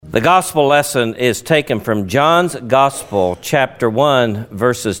The gospel lesson is taken from John's Gospel, chapter 1,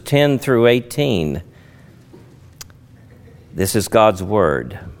 verses 10 through 18. This is God's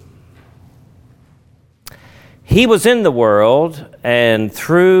Word. He was in the world, and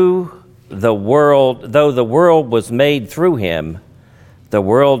through the world, though the world was made through him, the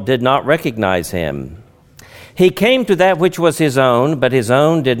world did not recognize him. He came to that which was his own, but his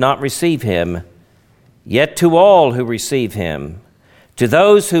own did not receive him. Yet to all who receive him, to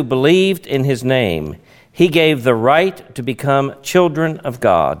those who believed in his name, he gave the right to become children of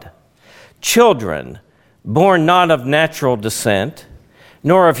God. Children, born not of natural descent,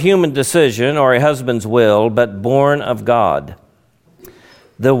 nor of human decision or a husband's will, but born of God.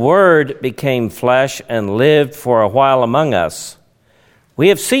 The Word became flesh and lived for a while among us. We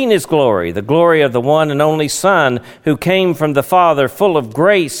have seen his glory, the glory of the one and only Son, who came from the Father, full of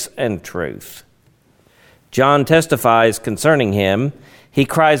grace and truth. John testifies concerning him. He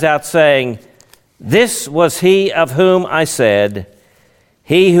cries out, saying, "This was he of whom I said,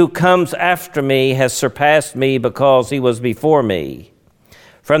 he who comes after me has surpassed me because he was before me.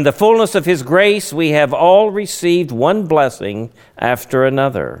 From the fullness of his grace we have all received one blessing after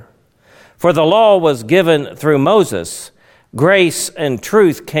another. For the law was given through Moses, grace and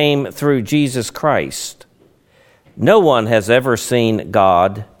truth came through Jesus Christ. No one has ever seen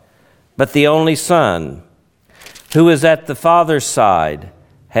God, but the only Son, who is at the Father's side,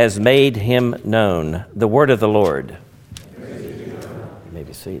 has made him known." The word of the Lord. You may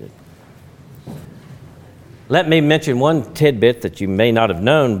be seated. Let me mention one tidbit that you may not have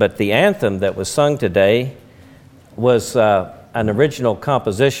known, but the anthem that was sung today was an original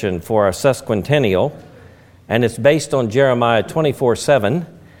composition for our sesquicentennial, and it's based on Jeremiah 24:7,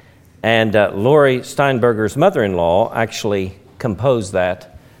 and Lori Steinberger's mother-in-law actually composed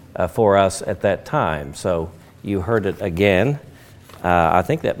that for us at that time. So you heard it again. I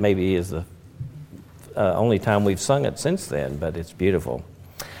think that maybe is the only time we've sung it since then, but it's beautiful.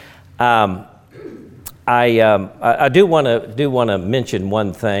 I do want to mention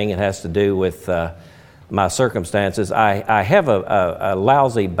one thing. It has to do with my circumstances. I have a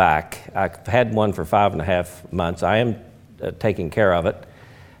lousy back. I've had one for 5.5 months. I am taking care of it.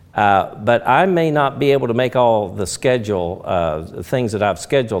 But I may not be able to make all the things that I've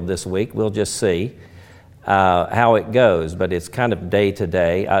scheduled this week. We'll just see how it goes, but it's kind of day to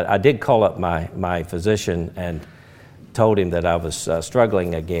day. I did call up my physician and told him that I was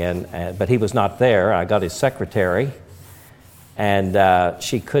struggling again, but he was not there. I got his secretary, and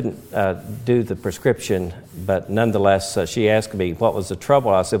she couldn't do the prescription, but nonetheless, she asked me what was the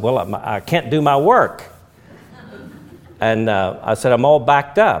trouble. I said, well, I can't do my work. And I said, I'm all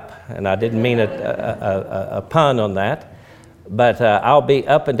backed up, and I didn't mean a pun on that. But I'll be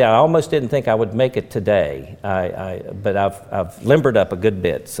up and down. I almost didn't think I would make it today, but I've limbered up a good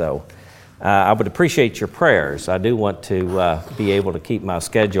bit. So I would appreciate your prayers. I do want to be able to keep my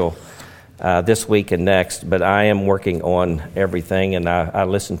schedule this week and next, but I am working on everything, and I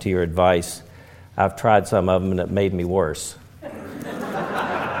listened to your advice. I've tried some of them, and it made me worse.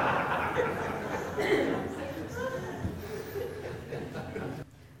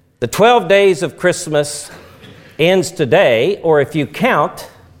 The 12 days of Christmas ends today, or if you count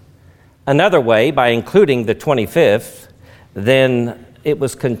another way by including the 25th, then it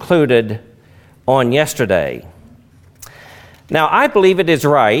was concluded on yesterday. Now, I believe it is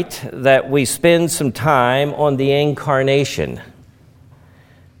right that we spend some time on the Incarnation,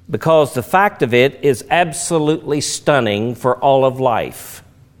 because the fact of it is absolutely stunning for all of life.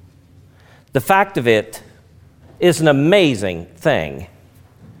 The fact of it is an amazing thing.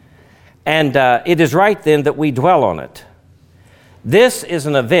 And it is right then that we dwell on it. This is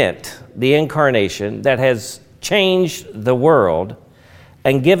an event, the Incarnation, that has changed the world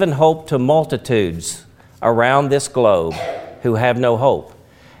and given hope to multitudes around this globe who have no hope.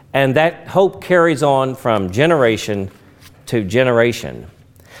 And that hope carries on from generation to generation.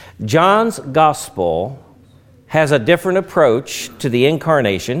 John's Gospel has a different approach to the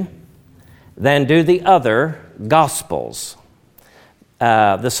Incarnation than do the other Gospels.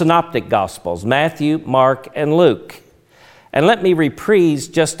 The Synoptic Gospels, Matthew, Mark, and Luke. And let me reprise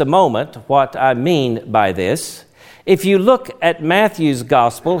just a moment what I mean by this. If you look at Matthew's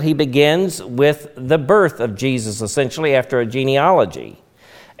Gospel, he begins with the birth of Jesus, essentially, after a genealogy.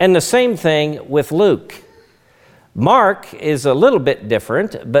 And the same thing with Luke. Mark is a little bit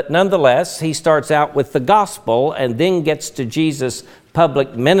different, but nonetheless, he starts out with the Gospel and then gets to Jesus'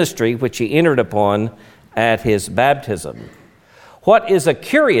 public ministry, which he entered upon at his baptism. What is a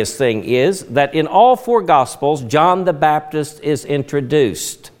curious thing is that in all four Gospels, John the Baptist is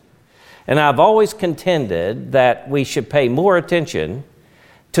introduced. And I've always contended that we should pay more attention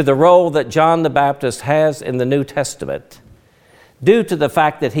to the role that John the Baptist has in the New Testament due to the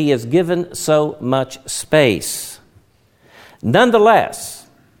fact that he is given so much space. Nonetheless,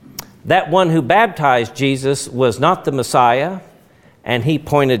 that one who baptized Jesus was not the Messiah, and he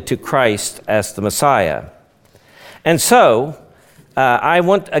pointed to Christ as the Messiah. And so, I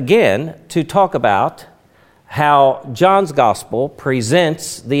want again to talk about how John's Gospel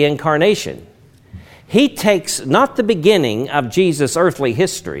presents the incarnation. He takes not the beginning of Jesus' earthly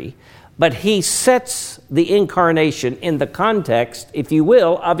history, but he sets the incarnation in the context, if you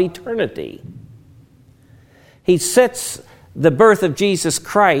will, of eternity. He sets the birth of Jesus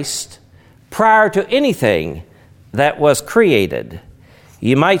Christ prior to anything that was created.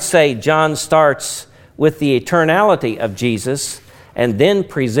 You might say John starts with the eternality of Jesus and then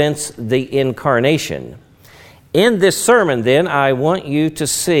presents the incarnation. In this sermon, then, I want you to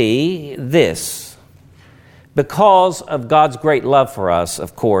see this. Because of God's great love for us,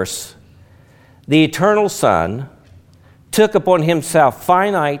 of course, the eternal Son took upon himself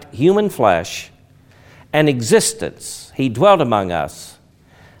finite human flesh and existence. He dwelt among us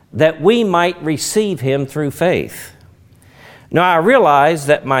that we might receive him through faith. Now, I realize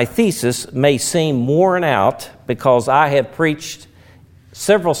that my thesis may seem worn out because I have preached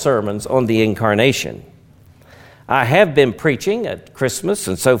several sermons on the incarnation. I have been preaching at Christmas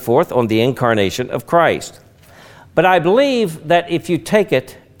and so forth on the incarnation of Christ. But I believe that if you take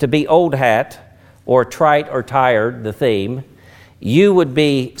it to be old hat or trite or tired, the theme, you would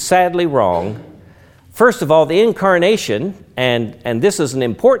be sadly wrong. First of all, the incarnation, and this is an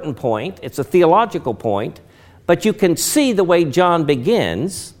important point, it's a theological point, but you can see the way John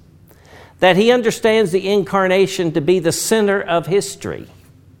begins, that he understands the incarnation to be the center of history.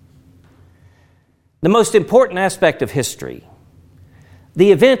 The most important aspect of history,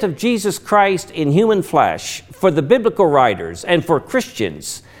 the event of Jesus Christ in human flesh, for the biblical writers and for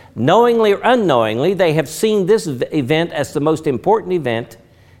Christians, knowingly or unknowingly, they have seen this event as the most important event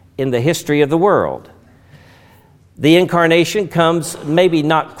in the history of the world. The incarnation comes maybe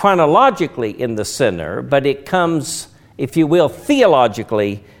not chronologically in the center, but it comes, if you will,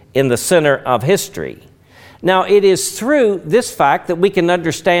 theologically in the center of history. Now, it is through this fact that we can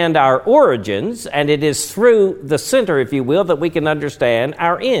understand our origins, and it is through the center, if you will, that we can understand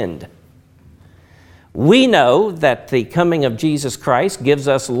our end. We know that the coming of Jesus Christ gives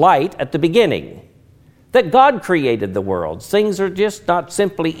us light at the beginning, that God created the world. Things are just not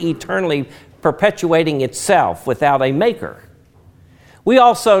simply eternally perpetuating itself without a maker. We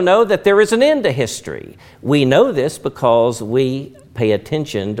also know that there is an end to history. We know this because we pay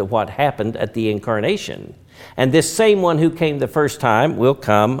attention to what happened at the incarnation. And this same one who came the first time will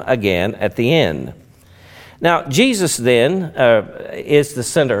come again at the end. Now, Jesus then is the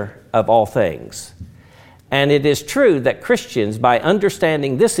center of all things. And it is true that Christians, by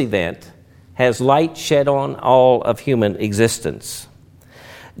understanding this event, has light shed on all of human existence.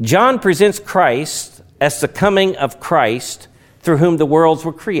 John presents Christ as the coming of Christ through whom the worlds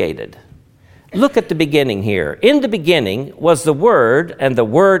were created. Look at the beginning here. In the beginning was the Word, and the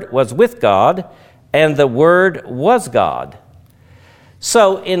Word was with God, and the Word was God.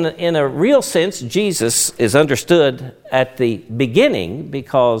 So in a real sense, Jesus is understood at the beginning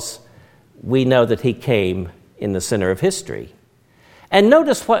because we know that he came in the center of history. And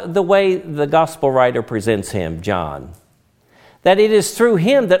notice the way the gospel writer presents him, John, that it is through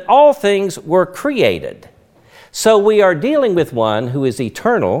him that all things were created. So we are dealing with one who is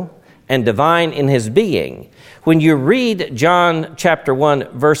eternal and divine in his being. When you read John chapter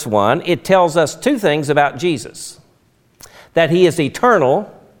 1, verse 1, it tells us two things about Jesus: that he is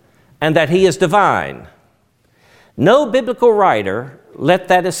eternal and that he is divine. No biblical writer let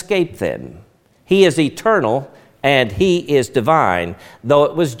that escape them. He is eternal and he is divine, though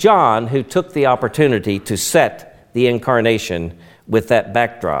it was John who took the opportunity to set the incarnation with that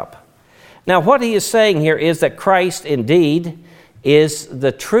backdrop. Now, what he is saying here is that Christ indeed is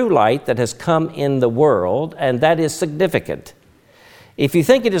the true light that has come in the world, and that is significant. If you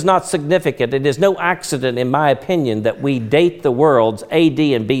think it is not significant, it is no accident, in my opinion, that we date the worlds AD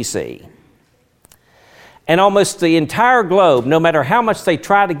and BC. And almost the entire globe, no matter how much they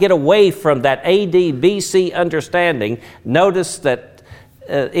try to get away from that AD, BC understanding, notice that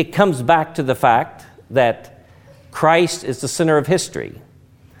it comes back to the fact that Christ is the center of history.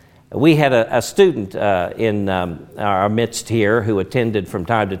 We had a student in our midst here who attended from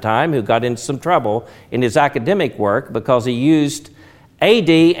time to time who got into some trouble in his academic work because he used AD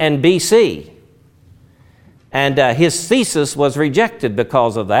and BC. And his thesis was rejected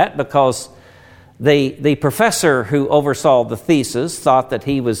because of that, because the professor who oversaw the thesis thought that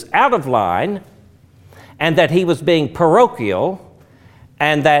he was out of line and that he was being parochial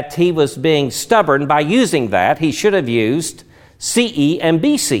and that he was being stubborn by using that. He should have used CE and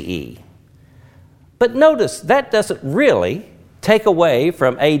BCE. But notice, that doesn't really take away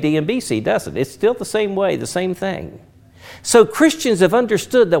from AD and BC, does it? It's still the same way, the same thing. So Christians have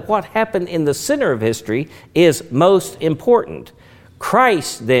understood that what happened in the center of history is most important.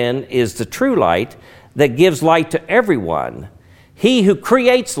 Christ, then, is the true light that gives light to everyone. He who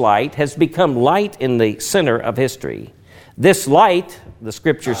creates light has become light in the center of history. This light, the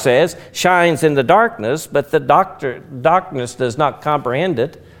Scripture says, shines in the darkness, but the darkness does not comprehend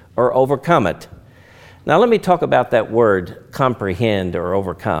it or overcome it. Now let me talk about that word, comprehend or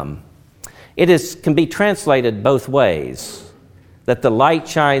overcome. It can be translated both ways, that the light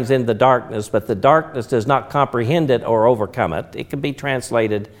shines in the darkness, but the darkness does not comprehend it or overcome it. It can be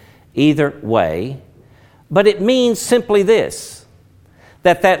translated either way, but it means simply this,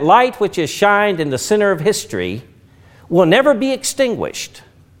 that light which has shined in the center of history will never be extinguished.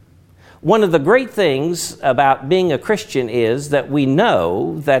 One of the great things about being a Christian is that we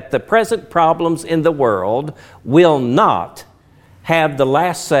know that the present problems in the world will not have the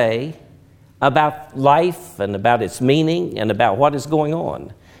last say about life and about its meaning and about what is going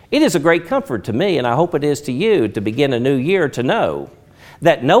on. It is a great comfort to me, and I hope it is to you, to begin a new year to know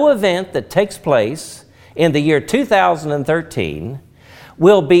that no event that takes place in the year 2013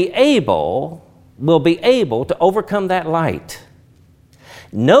 will be able to overcome that light.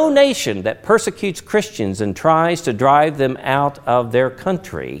 No nation that persecutes Christians and tries to drive them out of their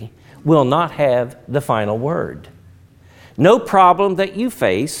country will not have the final word. No problem that you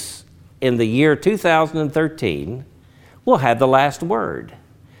face in the year 2013 will have the last word.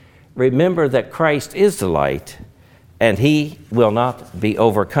 Remember that Christ is the light, and he will not be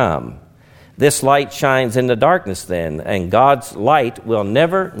overcome. This light shines in the darkness then, and God's light will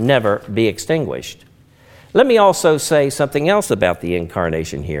never be extinguished. Let me also say something else about the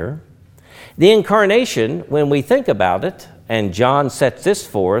incarnation here. The incarnation, when we think about it, and John sets this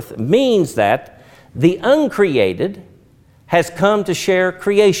forth, means that the uncreated has come to share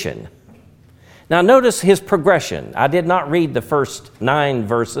creation. Now notice his progression. I did not read the first 9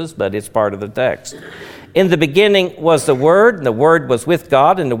 verses, but it's part of the text. In the beginning was the Word, and the Word was with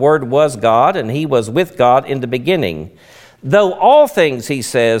God, and the Word was God, and he was with God in the beginning. Though all things, he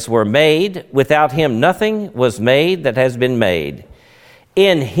says, were made, without him nothing was made that has been made.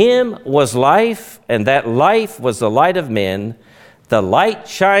 In him was life, and that life was the light of men. The light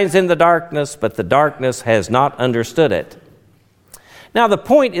shines in the darkness, but the darkness has not understood it. Now the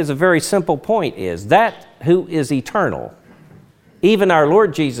point is a very simple point, is that who is eternal, even our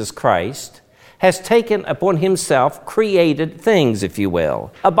Lord Jesus Christ, has taken upon himself created things, if you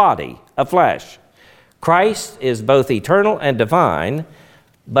will, a body, a flesh. Christ is both eternal and divine,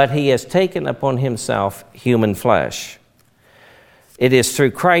 but he has taken upon himself human flesh. It is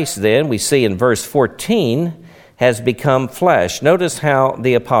through Christ, then, we see in verse 14, has become flesh. Notice how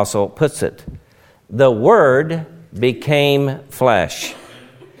the apostle puts it. The Word became flesh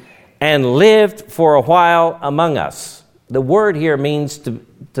and lived for a while among us. The word here means to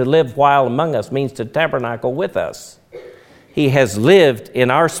live while among us, means to tabernacle with us. He has lived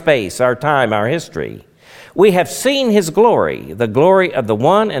in our space, our time, our history. We have seen his glory, the glory of the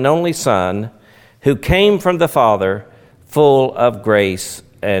one and only Son, who came from the Father, full of grace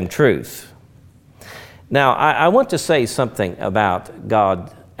and truth. Now, I want to say something about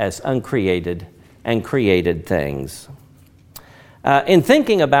God as uncreated and created things. In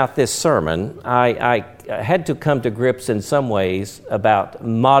thinking about this sermon, I had to come to grips in some ways about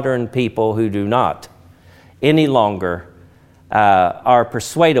modern people who do not any longer are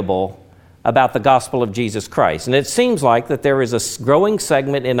persuadable about the gospel of Jesus Christ. And it seems like that there is a growing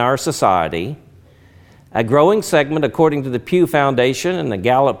segment in our society, a growing segment according to the Pew Foundation and the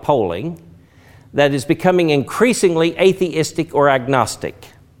Gallup polling, that is becoming increasingly atheistic or agnostic.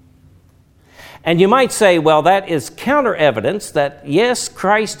 And you might say, well, that is counter evidence that, yes,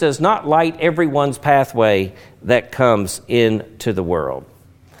 Christ does not light everyone's pathway that comes into the world.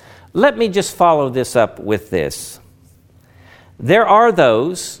 Let me just follow this up with this. There are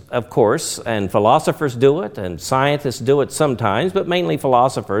those, of course, and philosophers do it, and scientists do it sometimes, but mainly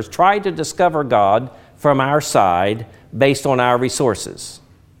philosophers, try to discover God from our side based on our resources.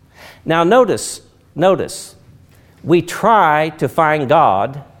 Now notice, we try to find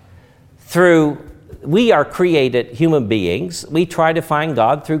God we are created human beings, we try to find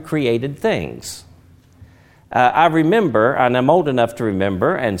God through created things. I remember, and I'm old enough to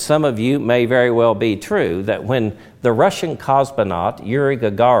remember, and some of you may very well be true, that when the Russian cosmonaut Yuri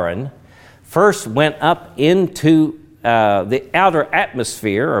Gagarin first went up into the outer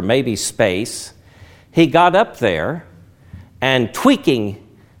atmosphere, or maybe space, he got up there, and tweaking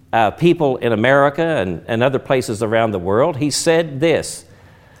people in America and other places around the world, he said this: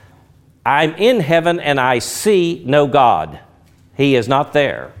 I'm in heaven and I see no God. He is not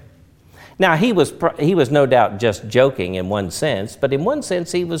there. Now, he was no doubt just joking in one sense, but in one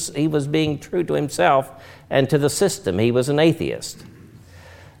sense he was being true to himself and to the system. He was an atheist.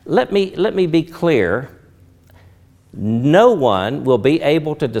 Let me be clear. No one will be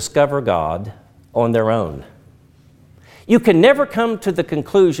able to discover God on their own. You can never come to the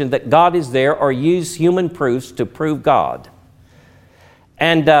conclusion that God is there or use human proofs to prove God.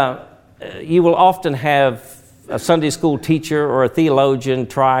 And you will often have a Sunday school teacher or a theologian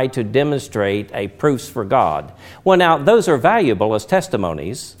try to demonstrate a proofs for God. Well, now, those are valuable as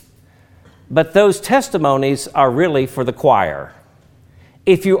testimonies, but those testimonies are really for the choir.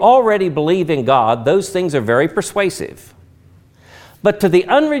 If you already believe in God, those things are very persuasive. But to the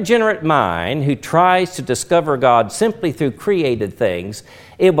unregenerate mind who tries to discover God simply through created things,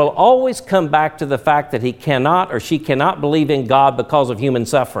 it will always come back to the fact that he cannot or she cannot believe in God because of human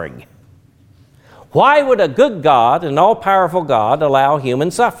suffering. Why would a good God, an all-powerful God, allow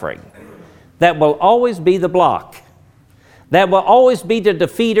human suffering? That will always be the block. That will always be the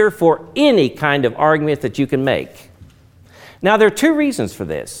defeater for any kind of argument that you can make. Now, there are two reasons for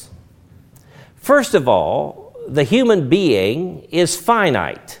this. First of all, the human being is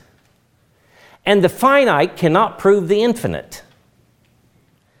finite, and the finite cannot prove the infinite.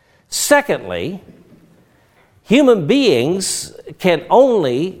 Secondly, human beings can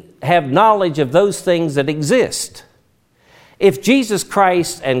only have knowledge of those things that exist. If Jesus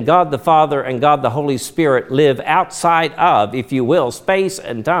Christ and God the Father and God the Holy Spirit live outside of, if you will, space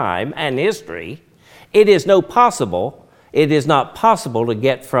and time and history, it is not possible to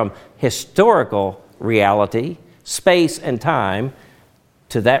get from historical reality, space and time,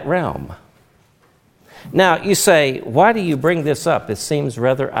 to that realm. Now, you say, why do you bring this up? It seems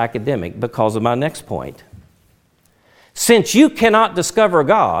rather academic. Because of my next point. Since you cannot discover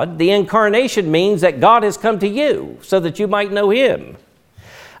God, the incarnation means that God has come to you so that you might know him.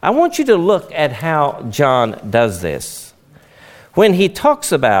 I want you to look at how John does this. When he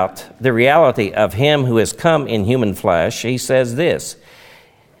talks about the reality of him who has come in human flesh, he says this.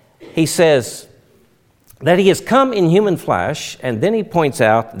 He says that he has come in human flesh, and then he points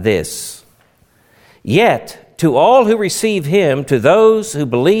out this. Yet to all who receive him, to those who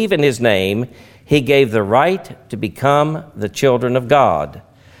believe in his name, he gave the right to become the children of God.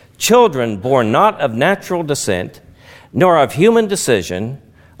 Children born not of natural descent, nor of human decision,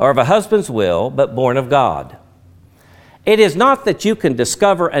 or of a husband's will, but born of God. It is not that you can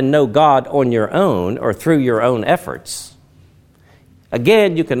discover and know God on your own or through your own efforts.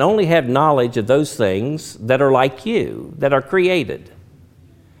 Again, you can only have knowledge of those things that are like you, that are created.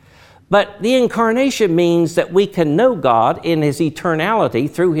 But the incarnation means that we can know God in his eternality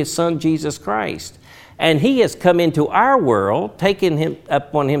through his Son, Jesus Christ. And he has come into our world, taken him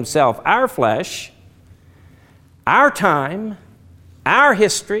upon himself our flesh, our time, our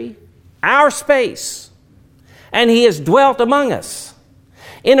history, our space. And he has dwelt among us.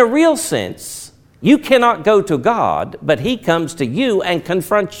 In a real sense, you cannot go to God, but he comes to you and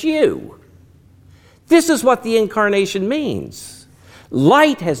confronts you. This is what the incarnation means.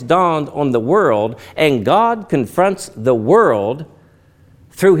 Light has dawned on the world, and God confronts the world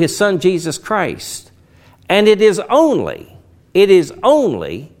through his Son, Jesus Christ. And it is only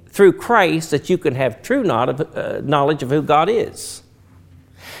through Christ that you can have true knowledge of who God is.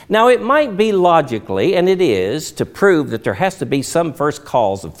 Now, it might be logically, and it is, to prove that there has to be some first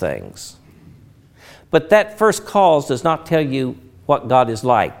cause of things. But that first cause does not tell you what God is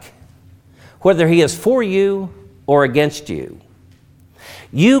like, whether he is for you or against you.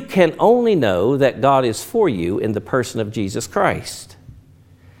 You can only know that God is for you in the person of Jesus Christ.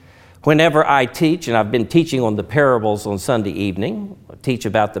 Whenever I teach, and I've been teaching on the parables on Sunday evening, I teach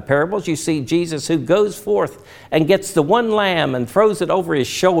about the parables, you see Jesus who goes forth and gets the one lamb and throws it over his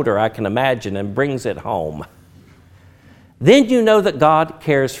shoulder, I can imagine, and brings it home. Then you know that God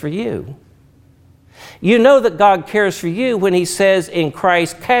cares for you. You know that God cares for you when he says in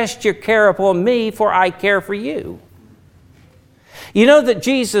Christ, "Cast your care upon me, for I care for you." You know that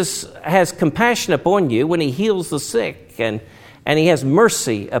Jesus has compassion upon you when he heals the sick, and he has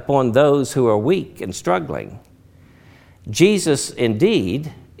mercy upon those who are weak and struggling. Jesus,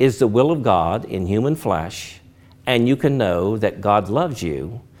 indeed, is the will of God in human flesh, and you can know that God loves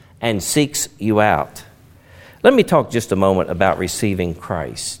you and seeks you out. Let me talk just a moment about receiving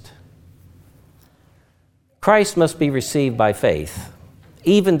Christ. Christ must be received by faith,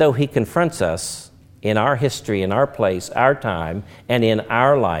 even though he confronts us in our history, in our place, our time, and in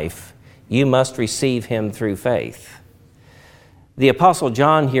our life. You must receive him through faith. The Apostle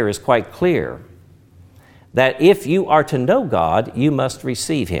John here is quite clear that if you are to know God, you must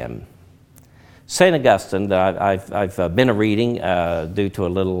receive Him. St. Augustine, I've been reading due to a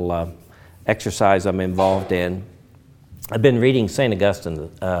little exercise I'm involved in. I've been reading St.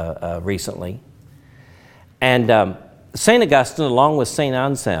 Augustine recently. And St. Augustine, along with St.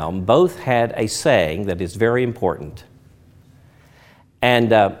 Anselm, both had a saying that is very important. And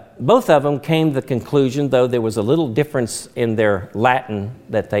both of them came to the conclusion, though there was a little difference in their Latin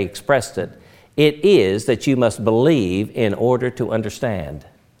that they expressed it, it is that you must believe in order to understand.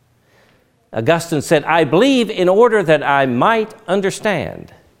 Augustine said, I believe in order that I might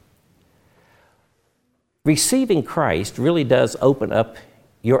understand. Receiving Christ really does open up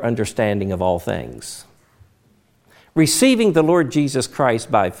your understanding of all things. Receiving the Lord Jesus Christ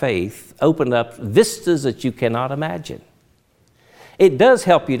by faith opened up vistas that you cannot imagine. It does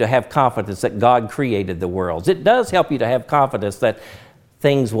help you to have confidence that God created the worlds. It does help you to have confidence that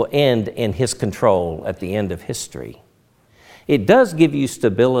things will end in His control at the end of history. It does give you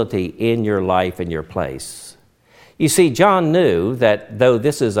stability in your life and your place. You see, John knew that though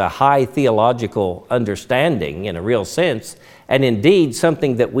this is a high theological understanding in a real sense, and indeed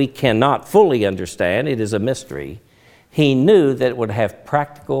something that we cannot fully understand, it is a mystery, he knew that it would have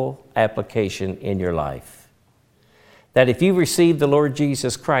practical application in your life. That if you receive the Lord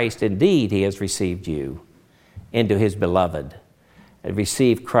Jesus Christ, indeed He has received you into His beloved, and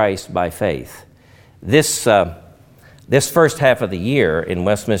receive Christ by faith. This first half of the year in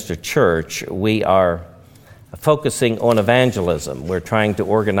Westminster Church, we are focusing on evangelism. We're trying to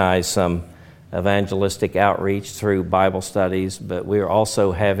organize some evangelistic outreach through Bible studies, but we're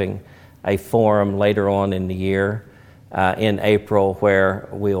also having a forum later on in the year in April where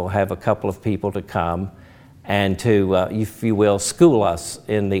we'll have a couple of people to come and to, if you will, school us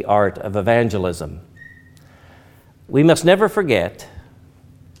in the art of evangelism. We must never forget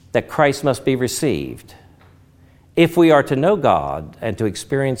that Christ must be received. If we are to know God and to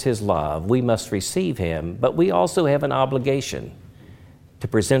experience His love, we must receive Him, but we also have an obligation to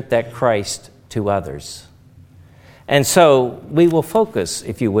present that Christ to others. And so we will focus,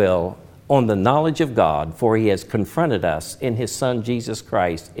 if you will, on the knowledge of God, for He has confronted us in His Son Jesus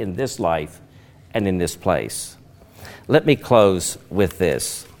Christ in this life and in this place. Let me close with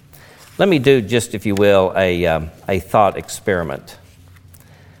this. Let me do just, if you will, a thought experiment.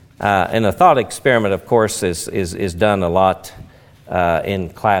 And a thought experiment, of course, is done a lot in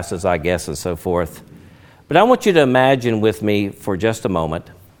classes, I guess, and so forth. But I want you to imagine with me for just a moment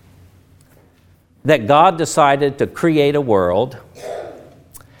that God decided to create a world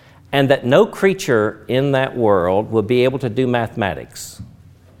and that no creature in that world will be able to do mathematics.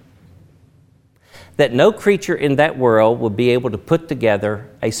 That no creature in that world will be able to put together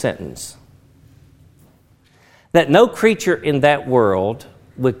a sentence. That no creature in that world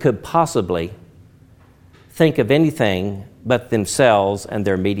could possibly think of anything but themselves and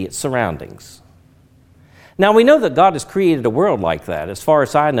their immediate surroundings. Now, we know that God has created a world like that. As far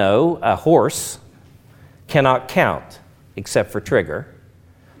as I know, a horse cannot count, except for Trigger,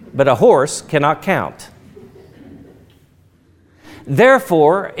 but a horse cannot count.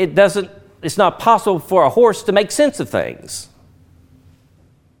 Therefore, it's not possible for a horse to make sense of things.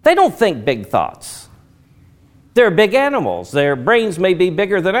 They don't think big thoughts. They're big animals. Their brains may be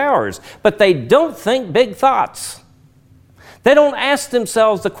bigger than ours, but they don't think big thoughts. They don't ask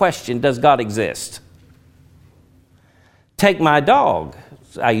themselves the question, does God exist? Take my dog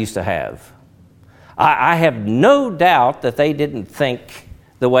I used to have. I have no doubt that they didn't think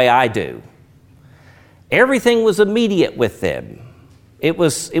the way I do. Everything was immediate with them. It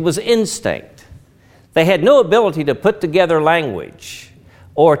was instinct. They had no ability to put together language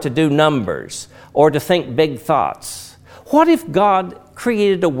or to do numbers or to think big thoughts. What if God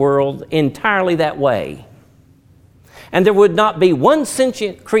created a world entirely that way? And there would not be one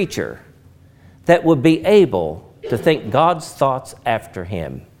sentient creature that would be able to think God's thoughts after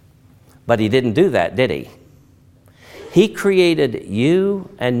Him. But He didn't do that, did He? He created you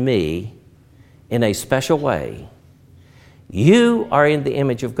and me in a special way. You are in the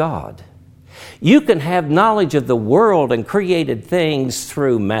image of God. You can have knowledge of the world and created things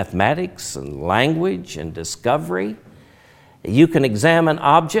through mathematics and language and discovery. You can examine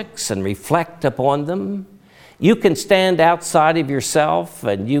objects and reflect upon them. You can stand outside of yourself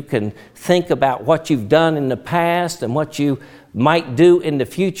and you can think about what you've done in the past and what you might do in the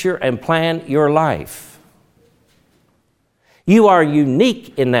future and plan your life. You are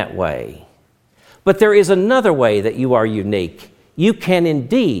unique in that way. But there is another way that you are unique. You can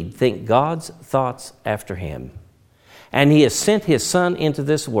indeed think God's thoughts after Him. And He has sent His Son into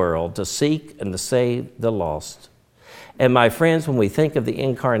this world to seek and to save the lost. And my friends, when we think of the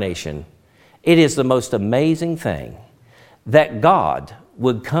incarnation, it is the most amazing thing that God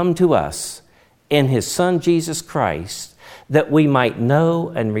would come to us in His Son, Jesus Christ, that we might know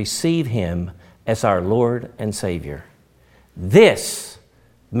and receive Him as our Lord and Savior. This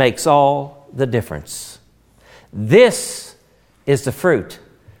makes all the difference. This is the fruit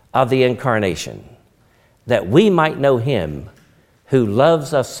of the incarnation, that we might know Him who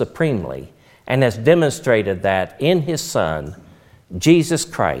loves us supremely and has demonstrated that in His Son, Jesus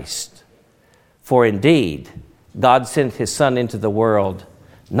Christ. For indeed, God sent His Son into the world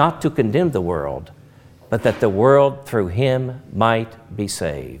not to condemn the world, but that the world through Him might be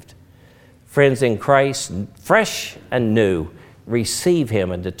saved. Friends in Christ, fresh and new, receive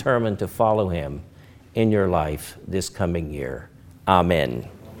Him and determine to follow Him in your life this coming year. Amen.